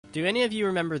Do any of you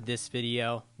remember this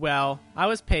video? Well, I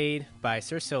was paid by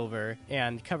Sir Silver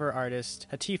and cover artist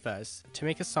Hatifas to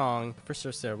make a song for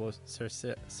Sir Silver's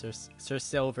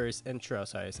intro.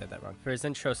 Sorry, I said that wrong. For his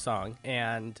intro song.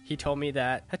 And he told me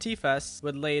that Hatifas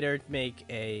would later make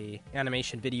a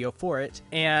animation video for it.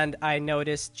 And I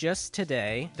noticed just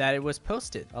today that it was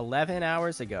posted 11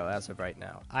 hours ago as of right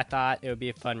now. I thought it would be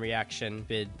a fun reaction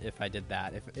vid if I did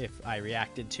that, if I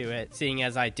reacted to it, seeing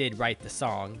as I did write the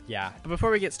song. Yeah. But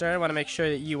before we get started, I want to make sure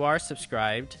that you are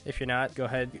subscribed. If you're not, go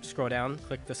ahead, scroll down,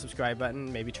 click the subscribe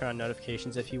button, maybe turn on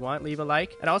notifications if you want, leave a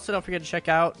like. And also don't forget to check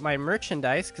out my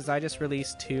merchandise because I just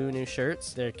released 2 new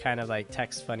shirts. They're kind of like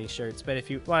text funny shirts, but if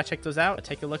you want to check those out,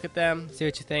 take a look at them, see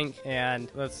what you think,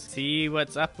 and let's see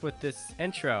what's up with this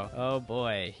intro. Oh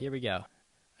boy, here we go.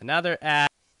 Another ad.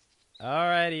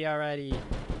 Alrighty.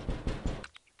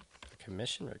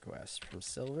 Commission request from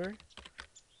Silver.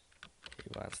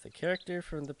 He wants the character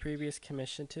from the previous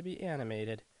commission to be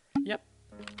animated. Yep.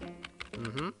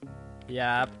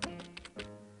 Yep.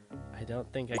 I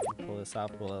don't think I can pull this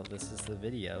off while this is the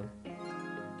video.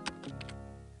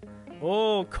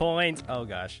 Oh, coins! Oh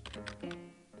gosh.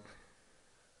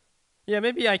 Yeah,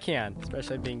 maybe I can,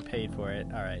 especially being paid for it.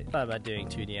 Alright, thought about doing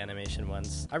 2D animation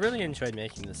once. I really enjoyed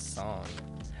making this song.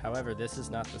 However, this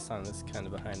is not the song, this is kind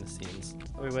of behind the scenes.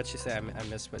 Wait, what'd she say? I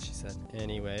missed what she said.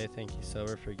 Anyway, thank you,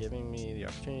 Silver, for giving me the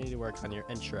opportunity to work on your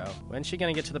intro. When's she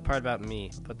gonna get to the part about me?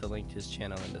 I'll put the link to his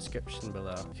channel in the description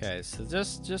below. Okay, so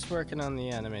just working on the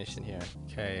animation here.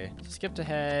 Okay, skipped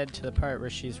ahead to the part where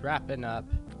she's wrapping up.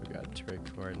 Forgot to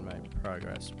record my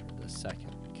progress for the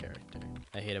second character.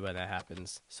 I hate it when that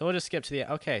happens. So we'll just skip to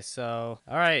the... Okay, so...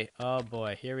 Alright. Oh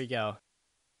boy, here we go.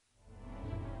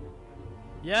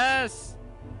 Yes!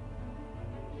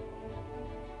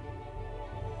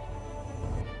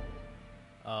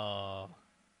 Oh.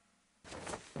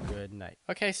 Good night.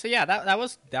 Okay, so yeah, that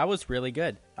was really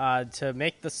good. To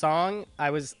make the song,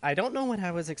 I don't know what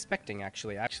I was expecting,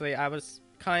 actually. Actually, I was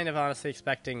kind of honestly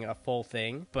expecting a full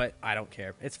thing, but I don't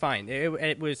care. It's fine.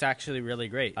 It was actually really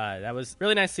great. That was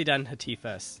really nicely done,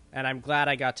 Hatifas. And I'm glad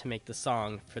I got to make the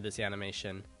song for this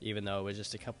animation, even though it was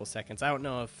just a couple seconds. I don't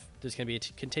know if there's going to be a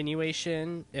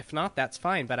continuation. If not, that's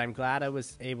fine, but I'm glad I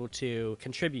was able to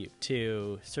contribute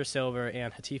to Sir Silver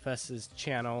and Hatifas'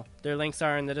 channel. Their links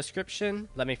are in the description.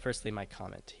 Let me first leave my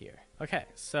comment here. Okay,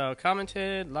 so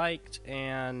commented, liked,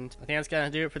 and I think that's gonna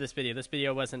do it for this video. This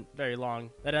video wasn't very long.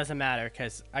 That doesn't matter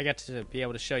because I got to be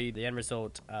able to show you the end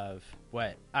result of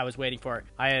what I was waiting for.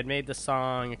 I had made the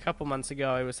song a couple months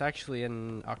ago. It was actually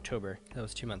in October. That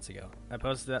was 2 months ago. I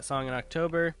posted that song in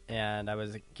October, and I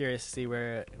was curious to see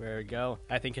where it would go.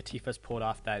 I think Hatifas pulled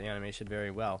off that animation very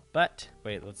well. But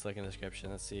wait, let's look in the description.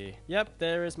 Let's see. Yep,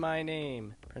 there is my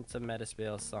name, Prince of Medis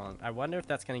Vale song. I wonder if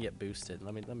that's gonna get boosted.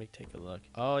 Let me take a look.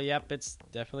 Oh, yep, it's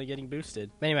definitely getting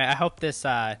boosted. Anyway, I hope this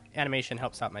animation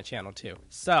helps out my channel too.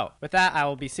 So with that, I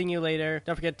will be seeing you later.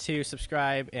 Don't forget to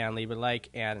subscribe and leave a like,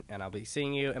 and I'll be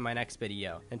seeing you in my next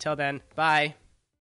video. Until then, bye.